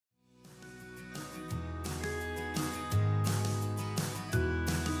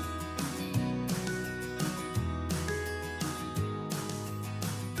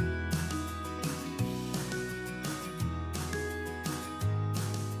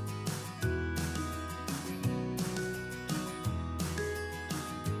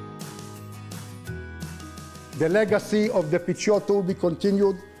The legacy of the Picciotto will be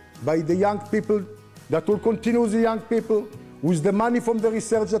continued by the young people that will continue the young people, with the money from the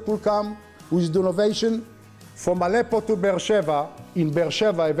research that will come, with the innovation. From Aleppo to Beersheba, in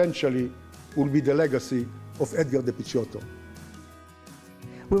Beersheba eventually will be the legacy of Edgar de Picciotto.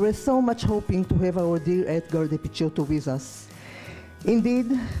 We were so much hoping to have our dear Edgar de Picciotto with us.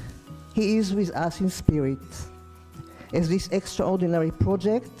 Indeed, he is with us in spirit, as this extraordinary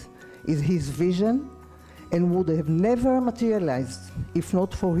project is his vision and would have never materialized if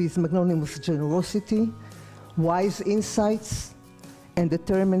not for his magnanimous generosity, wise insights, and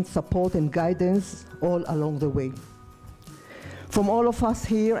determined support and guidance all along the way. From all of us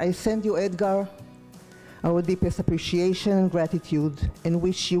here, I send you, Edgar, our deepest appreciation and gratitude, and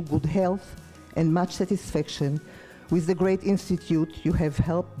wish you good health and much satisfaction with the great institute you have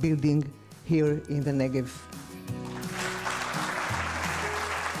helped building here in the Negev.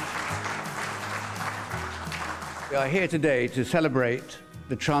 We are here today to celebrate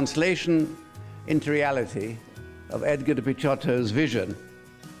the translation into reality of Edgar de Picciotto's vision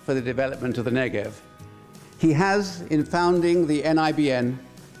for the development of the Negev. He has, in founding the NIBN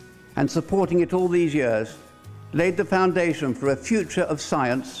and supporting it all these years, laid the foundation for a future of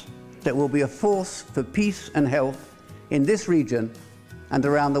science that will be a force for peace and health in this region and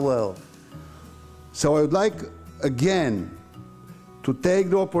around the world. So I would like again to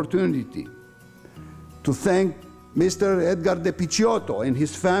take the opportunity to thank Mr. Edgar de Picciotto and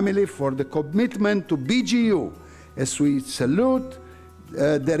his family for the commitment to BGU, as we salute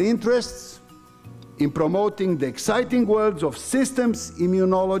their interests in promoting the exciting worlds of systems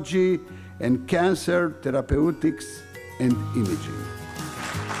immunology and cancer therapeutics and imaging.